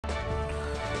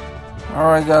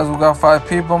Alright guys, we got 5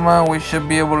 people, man. We should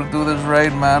be able to do this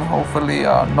raid, man. Hopefully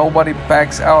nobody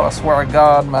backs out, I swear to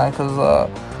God, man. Because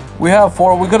we have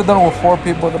 4. We could have done it with 4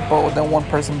 people, but then 1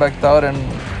 person backed out. And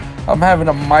I'm having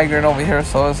a migraine over here,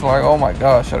 so it's like, oh my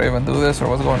gosh, should I even do this or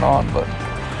what's going on? But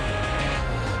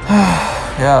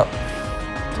yeah,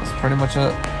 that's pretty much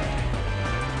it.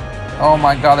 Oh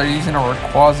my God, they're using a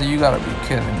Rayquaza. You gotta be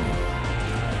kidding me.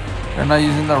 They're not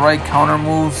using the right counter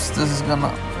moves.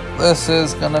 This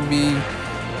is gonna be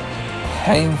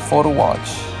painful to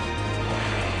watch.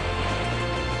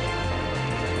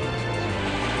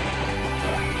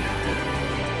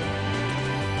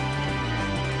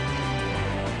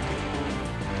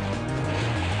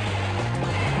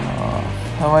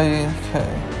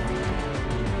 Okay.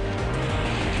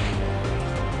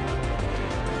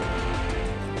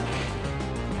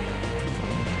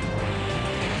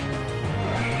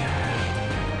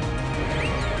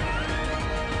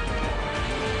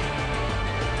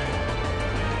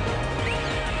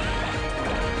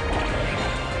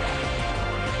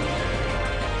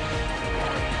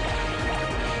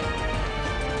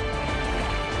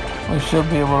 We should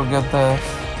be able to get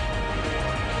this.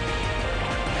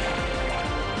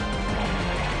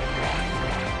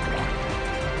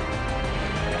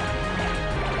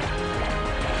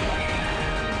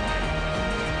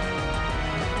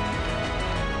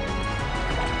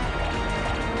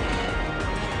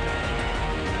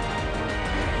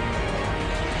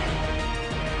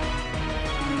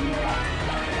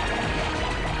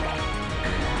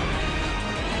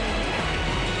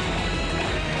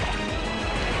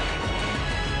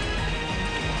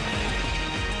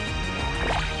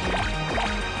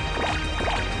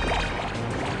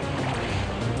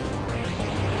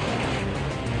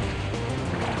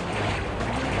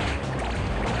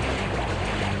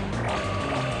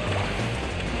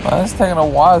 Man, it's taking a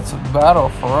while to battle,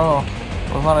 for real.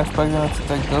 I was not expecting it to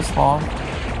take this long.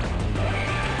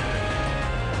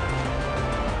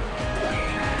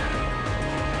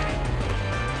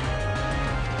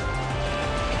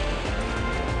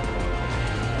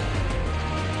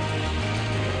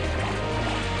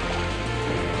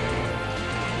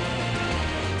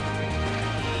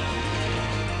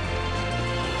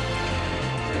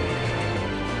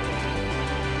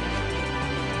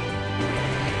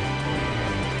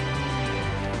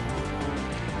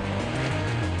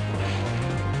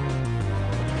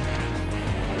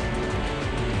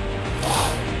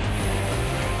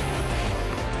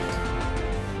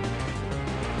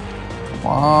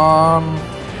 Come on.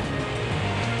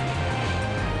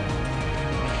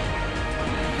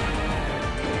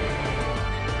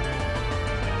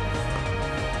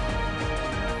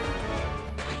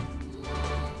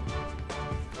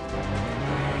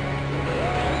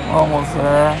 Almost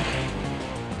there.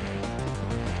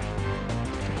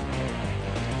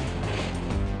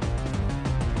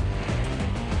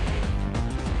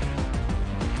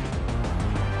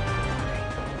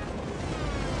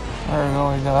 There we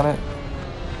go, we got it.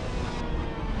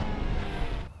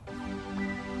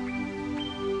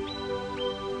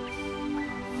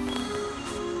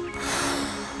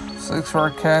 Six rare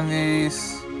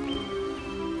candies.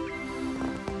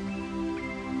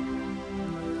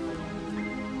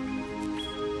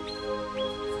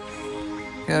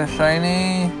 Get a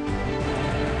shiny.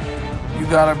 You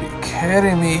gotta be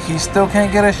kidding me. He still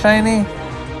can't get a shiny?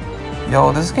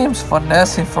 Yo, this game's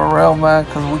finessing for real, man,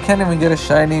 because we can't even get a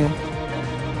shiny.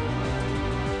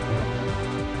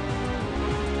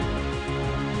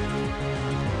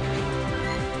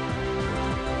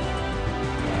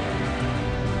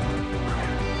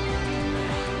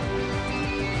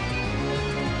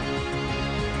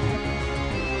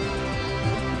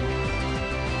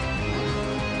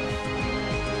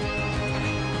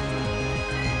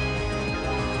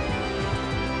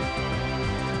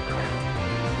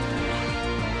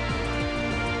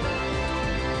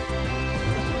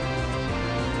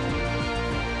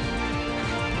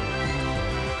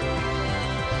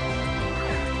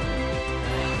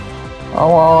 Oh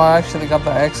wow, I actually got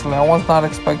the excellent. I was not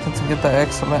expecting to get the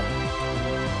excellent.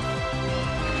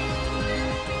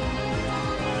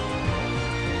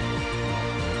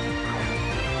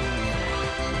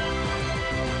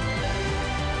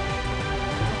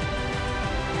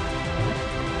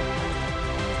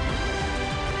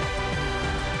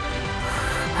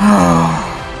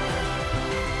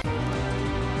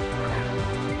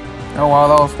 Oh wow,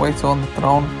 that was way too on the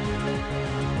throne.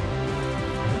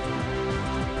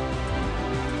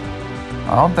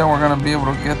 I don't think we're gonna be able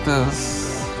to get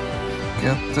this.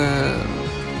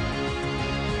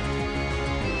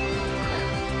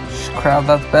 Crap,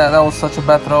 that's bad. That was such a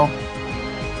bad throw.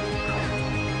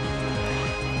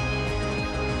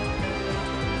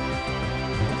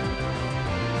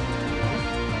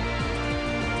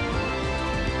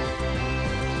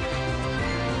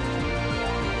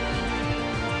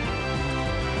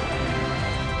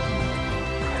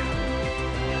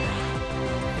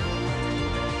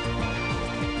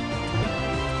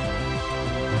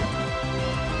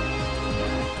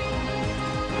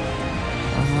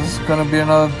 gonna be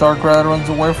another Darkrai that runs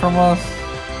away from us.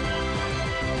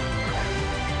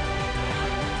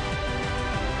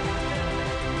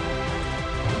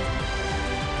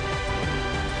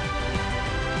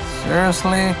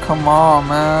 Seriously? Come on,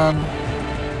 man.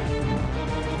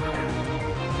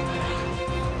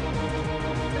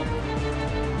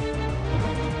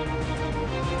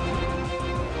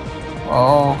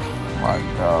 Oh my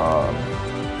god.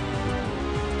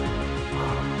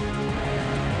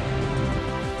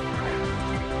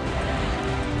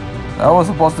 That was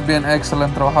supposed to be an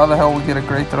excellent throw. How the hell we get a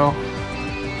great throw?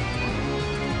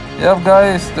 Yep,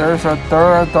 guys, there's our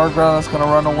third Darkrai that's gonna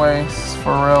run away.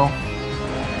 For real.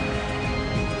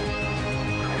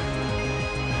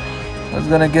 That's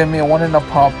gonna give me a 1 in a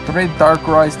pop. 3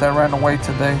 Darkrai's that ran away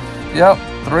today. Yep,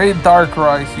 3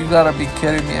 Darkrai's. You gotta be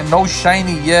kidding me. And no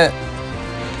shiny yet.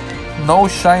 No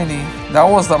shiny. That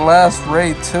was the last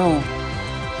raid too.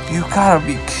 You gotta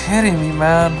be kidding me,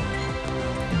 man.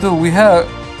 Dude, we had,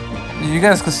 you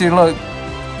guys can see, look,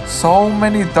 so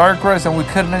many Darkrai's and we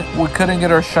couldn't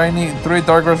get our shiny. 3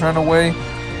 Darkrai's ran away.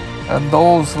 And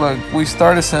those, look, we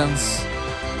started since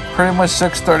pretty much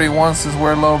 6:31 since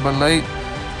we're a little bit late.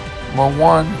 But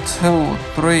 1, 2,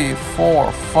 3,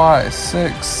 4, 5,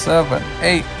 6, 7,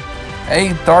 8.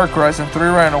 8 Darkrai's and 3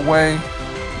 ran away.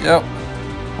 Yep.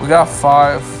 We got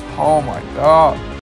 5. Oh my god.